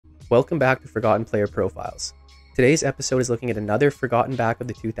Welcome back to Forgotten Player Profiles. Today's episode is looking at another forgotten back of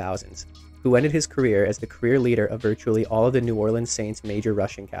the 2000s, who ended his career as the career leader of virtually all of the New Orleans Saints' major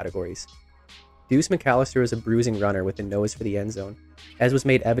rushing categories. Deuce McAllister was a bruising runner with a nose for the end zone, as was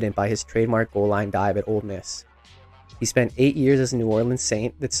made evident by his trademark goal line dive at Ole Miss. He spent 8 years as a New Orleans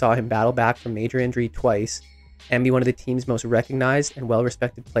Saint that saw him battle back from major injury twice and be one of the team's most recognized and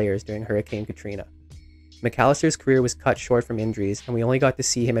well-respected players during Hurricane Katrina. McAllister's career was cut short from injuries, and we only got to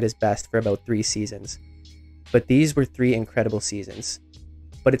see him at his best for about 3 seasons. But these were 3 incredible seasons.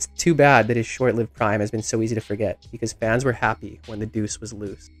 But it's too bad that his short-lived prime has been so easy to forget, because fans were happy when the Deuce was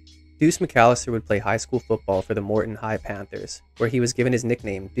loose. Deuce McAllister would play high school football for the Morton High Panthers, where he was given his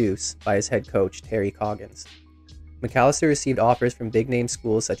nickname Deuce by his head coach Terry Coggins. McAllister received offers from big-name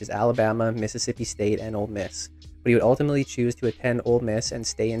schools such as Alabama, Mississippi State, and Ole Miss, but he would ultimately choose to attend Ole Miss and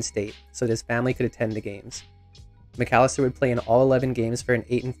stay in state so that his family could attend the games. McAllister would play in all 11 games for an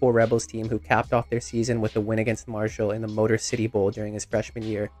 8-4 Rebels team who capped off their season with a win against Marshall in the Motor City Bowl during his freshman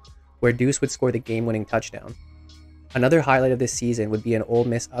year, where Deuce would score the game-winning touchdown. Another highlight of this season would be an Ole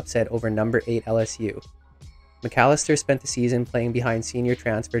Miss upset over number 8 LSU. McAllister spent the season playing behind senior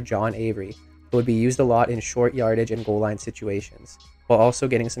transfer John Avery, who would be used a lot in short yardage and goal line situations, while also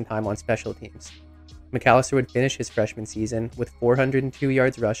getting some time on special teams. McAllister would finish his freshman season with 402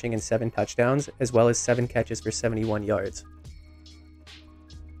 yards rushing and 7 touchdowns, as well as 7 catches for 71 yards.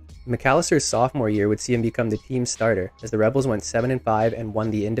 McAllister's sophomore year would see him become the team starter, as the Rebels went 7-5 and won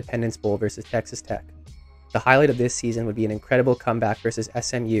the Independence Bowl versus Texas Tech. The highlight of this season would be an incredible comeback versus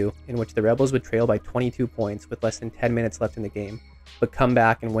SMU, in which the Rebels would trail by 22 points with less than 10 minutes left in the game, but come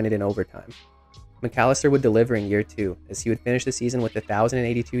back and win it in overtime. McAllister would deliver in year 2, as he would finish the season with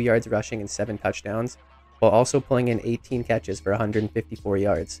 1,082 yards rushing and 7 touchdowns, while also pulling in 18 catches for 154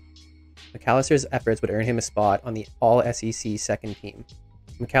 yards. McAllister's efforts would earn him a spot on the All-SEC second team.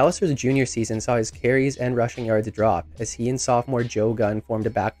 McAllister's junior season saw his carries and rushing yards drop, as he and sophomore Joe Gunn formed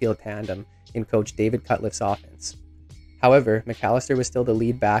a backfield tandem in coach David Cutliffe's offense. However, McAllister was still the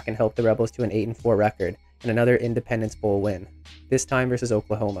lead back and helped the Rebels to an 8-4 record and another Independence Bowl win, this time versus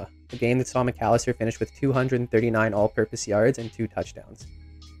Oklahoma, a game that saw McAllister finish with 239 all-purpose yards and 2 touchdowns.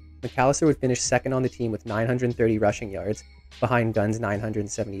 McAllister would finish second on the team with 930 rushing yards, behind Gunn's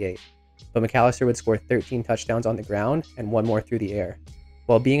 978, but McAllister would score 13 touchdowns on the ground and 1 more through the air,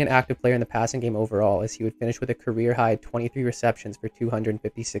 while being an active player in the passing game overall, as he would finish with a career-high 23 receptions for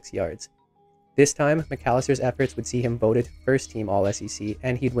 256 yards. This time, McAllister's efforts would see him voted first-team All-SEC,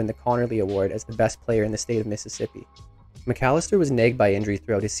 and he'd win the Connerly Award as the best player in the state of Mississippi. McAllister was nagged by injury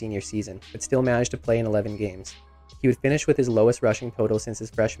throughout his senior season, but still managed to play in 11 games. He would finish with his lowest rushing total since his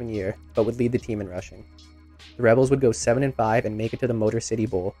freshman year, but would lead the team in rushing. The Rebels would go 7-5 and make it to the Motor City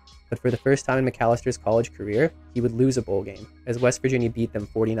Bowl, but for the first time in McAllister's college career, he would lose a bowl game, as West Virginia beat them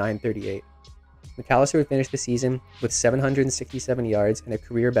 49-38. McAllister would finish the season with 767 yards and a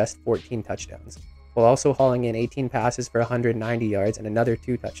career-best 14 touchdowns, while also hauling in 18 passes for 190 yards and another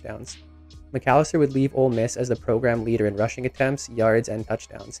 2 touchdowns. McAllister would leave Ole Miss as the program leader in rushing attempts, yards, and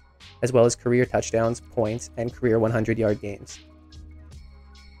touchdowns, as well as career touchdowns, points, and career 100-yard games.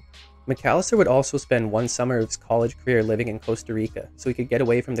 McAllister would also spend 1 summer of his college career living in Costa Rica so he could get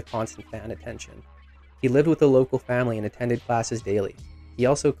away from the constant fan attention. He lived with a local family and attended classes daily. He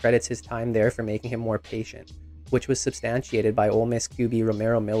also credits his time there for making him more patient, which was substantiated by Ole Miss QB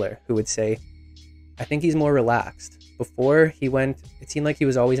Romero Miller, who would say, "I think he's more relaxed. Before he went, it seemed like he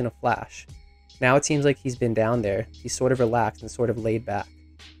was always in a flash. Now it seems like he's been down there. He's sort of relaxed and sort of laid back."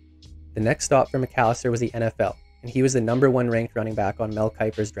 The next stop for McAllister was the NFL, and he was the number 1 ranked running back on Mel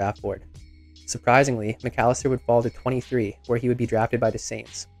Kiper's draft board. Surprisingly, McAllister would fall to 23, where he would be drafted by the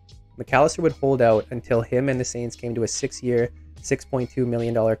Saints. McAllister would hold out until him and the Saints came to a 6-year, $6.2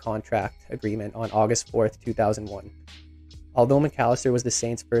 million contract agreement on August 4th, 2001. Although McAllister was the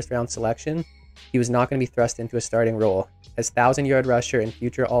Saints' first-round selection, he was not going to be thrust into a starting role, as 1,000-yard rusher and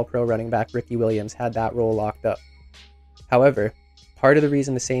future All-Pro running back Ricky Williams had that role locked up. However, part of the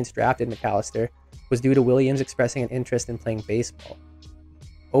reason the Saints drafted McAllister was due to Williams expressing an interest in playing baseball.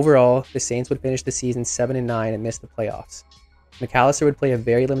 Overall, the Saints would finish the season 7-9 and miss the playoffs. McAllister would play a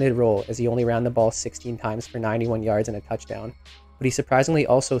very limited role, as he only ran the ball 16 times for 91 yards and a touchdown, but he surprisingly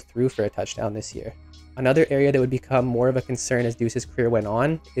also threw for a touchdown this year. Another area that would become more of a concern as Deuce's career went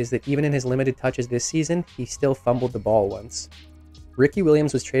on is that even in his limited touches this season, he still fumbled the ball once. Ricky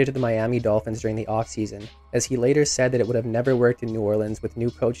Williams was traded to the Miami Dolphins during the offseason, as he later said that it would have never worked in New Orleans with new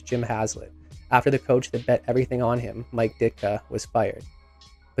coach Jim Haslett, after the coach that bet everything on him, Mike Ditka, was fired.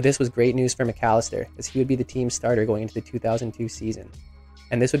 But this was great news for McAllister, as he would be the team's starter going into the 2002 season,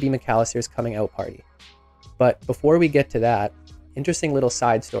 and this would be McAllister's coming out party. But before we get to that, Interesting little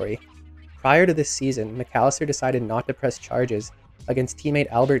side story. Prior to this season, McAllister decided not to press charges against teammate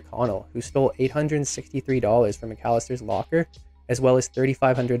Albert Connell, who stole $863 from McAllister's locker, as well as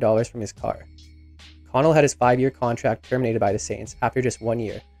 $3,500 from his car. Connell had his 5-year contract terminated by the Saints after just 1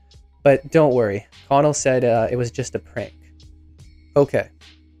 year. But don't worry, Connell said it was just a prank. Okay,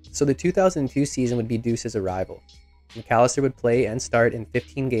 so the 2002 season would be Deuce's arrival. McAllister would play and start in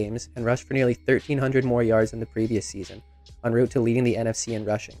 15 games and rush for nearly 1,300 more yards than the previous season, en route to leading the NFC in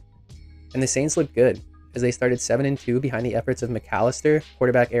rushing. And the Saints looked good, as they started 7-2 behind the efforts of McAllister,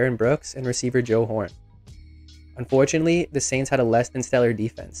 quarterback Aaron Brooks, and receiver Joe Horn. Unfortunately, the Saints had a less than stellar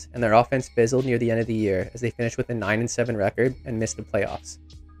defense, and their offense fizzled near the end of the year as they finished with a 9-7 record and missed the playoffs.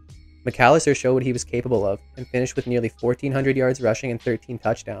 McAllister showed what he was capable of and finished with nearly 1,400 yards rushing and 13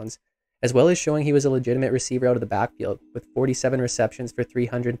 touchdowns, as well as showing he was a legitimate receiver out of the backfield with 47 receptions for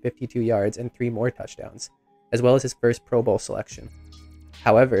 352 yards and 3 more touchdowns, as well as his first Pro Bowl selection.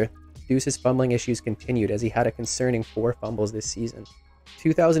 However, Deuce's fumbling issues continued as he had a concerning 4 fumbles this season.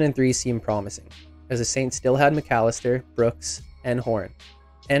 2003 seemed promising, as the Saints still had McAllister, Brooks, and Horn,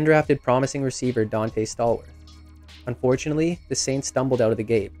 and drafted promising receiver Dante Stallworth. Unfortunately, the Saints stumbled out of the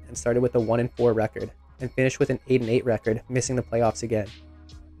gate and started with a 1-4 record, and finished with an 8-8 record, missing the playoffs again.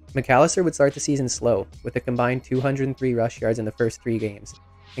 McAllister would start the season slow, with a combined 203 rush yards in the first 3 games,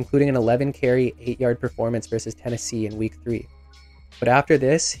 including an 11-carry, 8-yard performance versus Tennessee in Week 3. But after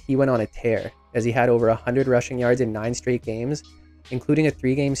this, he went on a tear, as he had over 100 rushing yards in 9 straight games, including a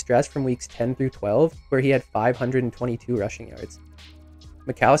 3-game stretch from weeks 10 through 12, where he had 522 rushing yards.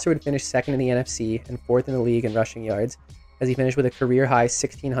 McAllister would finish second in the NFC and 4th in the league in rushing yards, as he finished with a career-high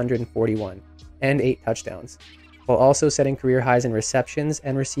 1,641 and 8 touchdowns, while also setting career highs in receptions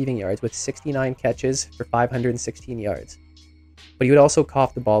and receiving yards with 69 catches for 516 yards. But he would also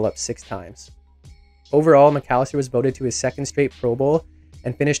cough the ball up 6 times. Overall, McAllister was voted to his 2nd straight Pro Bowl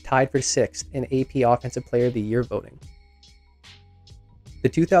and finished tied for 6th in AP Offensive Player of the Year voting. The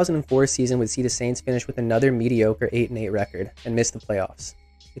 2004 season would see the Saints finish with another mediocre 8-8 record and miss the playoffs.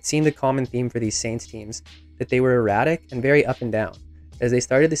 It seemed a common theme for these Saints teams that they were erratic and very up and down, as they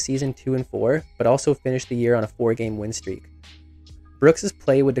started the season 2-4, but also finished the year on a 4-game win streak. Brooks'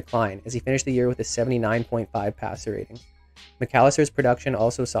 play would decline as he finished the year with a 79.5 passer rating. McAllister's production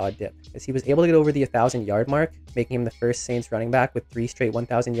also saw a dip, as he was able to get over the 1,000-yard mark, making him the first Saints running back with 3 straight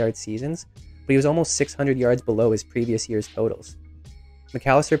 1,000-yard seasons, but he was almost 600 yards below his previous year's totals.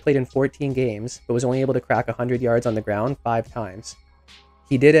 McAllister played in 14 games, but was only able to crack 100 yards on the ground 5 times.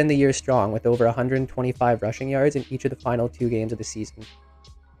 He did end the year strong with over 125 rushing yards in each of the final 2 games of the season.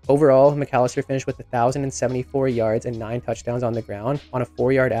 Overall, McAllister finished with 1,074 yards and 9 touchdowns on the ground on a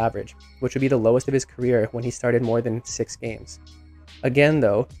 4-yard average, which would be the lowest of his career when he started more than 6 games. Again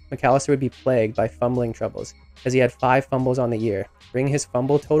though, McAllister would be plagued by fumbling troubles, as he had 5 fumbles on the year, bringing his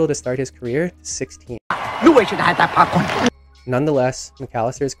fumble total to start his career to 16. You should have had that popcorn. Nonetheless,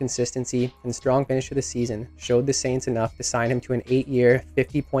 McAllister's consistency and strong finish to the season showed the Saints enough to sign him to an 8-year,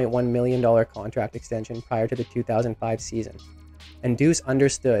 $50.1 million contract extension prior to the 2005 season. And Deuce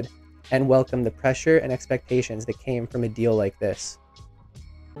understood and welcomed the pressure and expectations that came from a deal like this.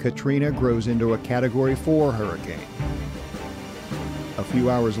 Katrina grows into a Category 4 hurricane. A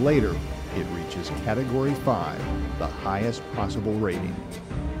few hours later, it reaches Category 5, the highest possible rating.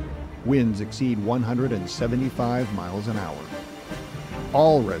 Winds exceed 175 miles an hour.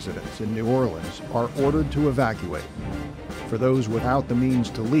 All residents in New Orleans are ordered to evacuate. For those without the means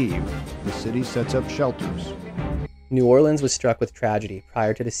to leave, the city sets up shelters. New Orleans was struck with tragedy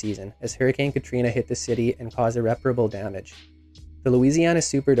prior to the season as Hurricane Katrina hit the city and caused irreparable damage. The Louisiana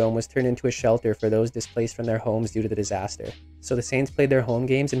Superdome was turned into a shelter for those displaced from their homes due to the disaster, so the Saints played their home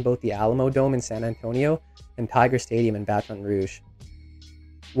games in both the Alamo Dome in San Antonio and Tiger Stadium in Baton Rouge.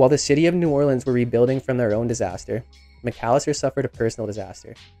 While the city of New Orleans were rebuilding from their own disaster, McAllister suffered a personal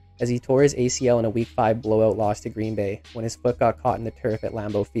disaster, as he tore his ACL in a Week 5 blowout loss to Green Bay when his foot got caught in the turf at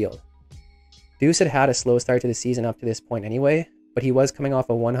Lambeau Field. Deuce had had a slow start to the season up to this point anyway, but he was coming off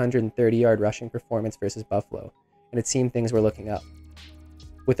a 130-yard rushing performance versus Buffalo, and it seemed things were looking up.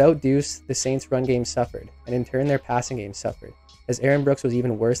 Without Deuce, the Saints' run game suffered, and in turn their passing game suffered, as Aaron Brooks was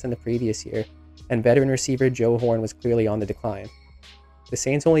even worse than the previous year, and veteran receiver Joe Horn was clearly on the decline. The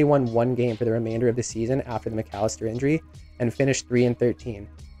Saints only won 1 game for the remainder of the season after the McAllister injury, and finished 3-13.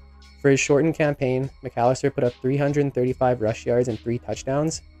 For his shortened campaign, McAllister put up 335 rush yards and 3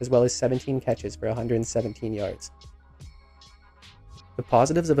 touchdowns, as well as 17 catches for 117 yards. The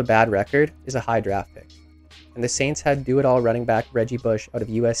positives of a bad record is a high draft pick, and the Saints had do-it-all running back Reggie Bush out of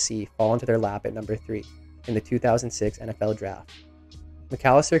USC fall into their lap at number 3 in the 2006 NFL Draft.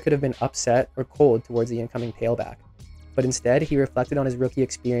 McAllister could have been upset or cold towards the incoming tailback, But instead, he reflected on his rookie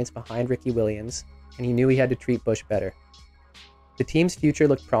experience behind Ricky Williams, and he knew he had to treat Bush better. The team's future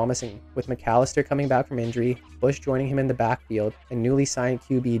looked promising, with McAllister coming back from injury, Bush joining him in the backfield, and newly signed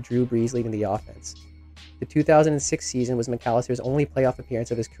QB Drew Brees leading the offense. The 2006 season was McAllister's only playoff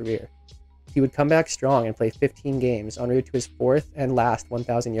appearance of his career. He would come back strong and play 15 games en route to his fourth and last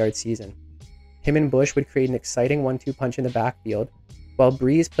 1,000-yard season. Him and Bush would create an exciting 1-2 punch in the backfield, while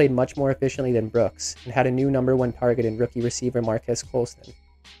Brees played much more efficiently than Brooks and had a new number 1 target in rookie receiver Marquez Colston.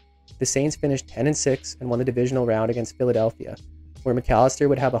 The Saints finished 10-6 and won the divisional round against Philadelphia, where McAllister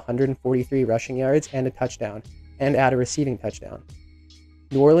would have 143 rushing yards and a touchdown, and add a receiving touchdown.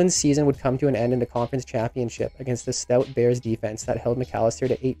 New Orleans' season would come to an end in the conference championship against the stout Bears defense that held McAllister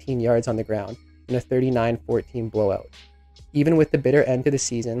to 18 yards on the ground in a 39-14 blowout. Even with the bitter end to the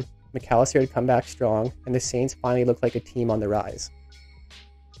season, McAllister had come back strong, and the Saints finally looked like a team on the rise.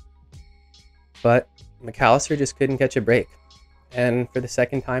 But McAllister just couldn't catch a break, and for the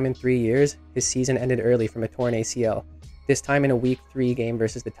second time in 3 years, his season ended early from a torn ACL, this time in a Week 3 game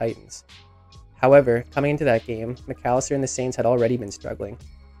versus the Titans. However, coming into that game, McAllister and the Saints had already been struggling,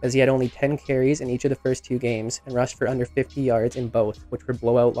 as he had only 10 carries in each of the first 2 games and rushed for under 50 yards in both, which were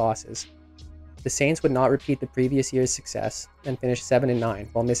blowout losses. The Saints would not repeat the previous year's success and finish 7-9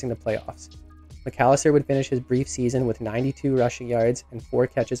 while missing the playoffs. McAllister would finish his brief season with 92 rushing yards and 4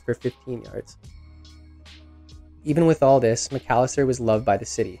 catches for 15 yards. Even with all this, McAllister was loved by the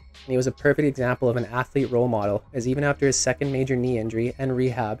city, and he was a perfect example of an athlete role model, as even after his second major knee injury and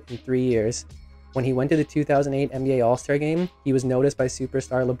rehab in 3 years, when he went to the 2008 NBA All-Star Game, he was noticed by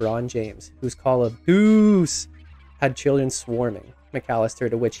superstar LeBron James, whose call of "Deuce" had children swarming McAllister,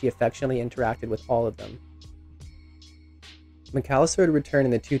 to which he affectionately interacted with all of them. McAllister would return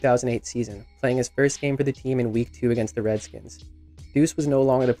in the 2008 season, playing his first game for the team in Week 2 against the Redskins. Deuce was no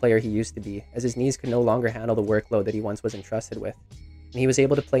longer the player he used to be, as his knees could no longer handle the workload that he once was entrusted with, and he was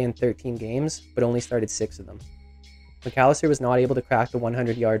able to play in 13 games, but only started 6 of them. McAllister was not able to crack the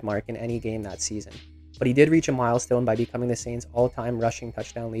 100-yard mark in any game that season, but he did reach a milestone by becoming the Saints' all-time rushing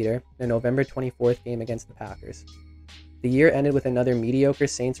touchdown leader in a November 24th game against the Packers. The year ended with another mediocre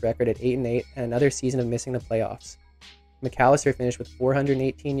Saints record at 8-8 and another season of missing the playoffs. McAllister finished with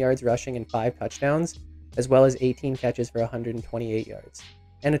 418 yards rushing and 5 touchdowns, as well as 18 catches for 128 yards,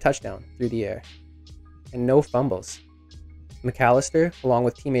 and a touchdown through the air. And no fumbles. McAllister, along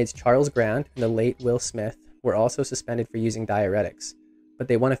with teammates Charles Grant and the late Will Smith, were also suspended for using diuretics, but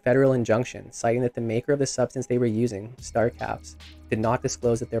they won a federal injunction citing that the maker of the substance they were using, StarCaps, did not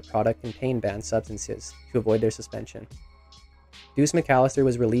disclose that their product contained banned substances to avoid their suspension. Deuce McAllister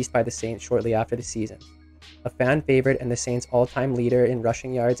was released by the Saints shortly after the season. A fan favorite and the Saints' all-time leader in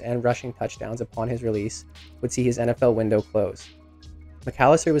rushing yards and rushing touchdowns upon his release would see his NFL window close.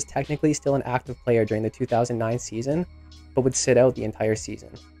 McAllister was technically still an active player during the 2009 season, but would sit out the entire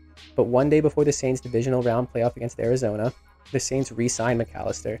season. But one day before the Saints' divisional round playoff against Arizona, the Saints re-signed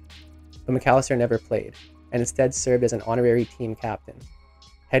McAllister, but McAllister never played, and instead served as an honorary team captain.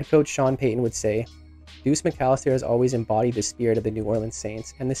 Head coach Sean Payton would say, "Deuce McAllister has always embodied the spirit of the New Orleans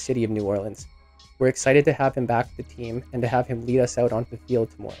Saints and the city of New Orleans. We're excited to have him back with the team and to have him lead us out onto the field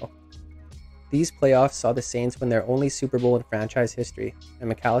tomorrow." These playoffs saw the Saints win their only Super Bowl in franchise history,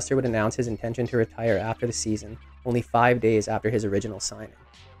 and McAllister would announce his intention to retire after the season, only 5 days after his original signing.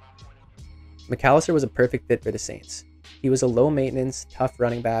 McAllister was a perfect fit for the Saints. He was a low-maintenance, tough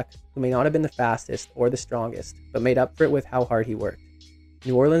running back who may not have been the fastest or the strongest, but made up for it with how hard he worked.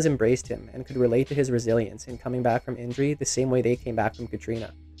 New Orleans embraced him and could relate to his resilience in coming back from injury the same way they came back from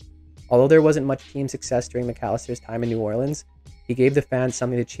Katrina. Although there wasn't much team success during McAllister's time in New Orleans, he gave the fans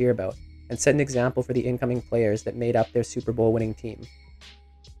something to cheer about and set an example for the incoming players that made up their Super Bowl winning team.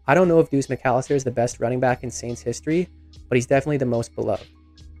 I don't know if Deuce McAllister is the best running back in Saints history, but he's definitely the most beloved.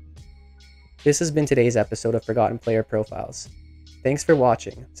 This has been today's episode of Forgotten Player Profiles. Thanks for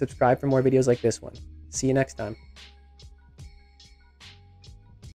watching. Subscribe for more videos like this one. See you next time.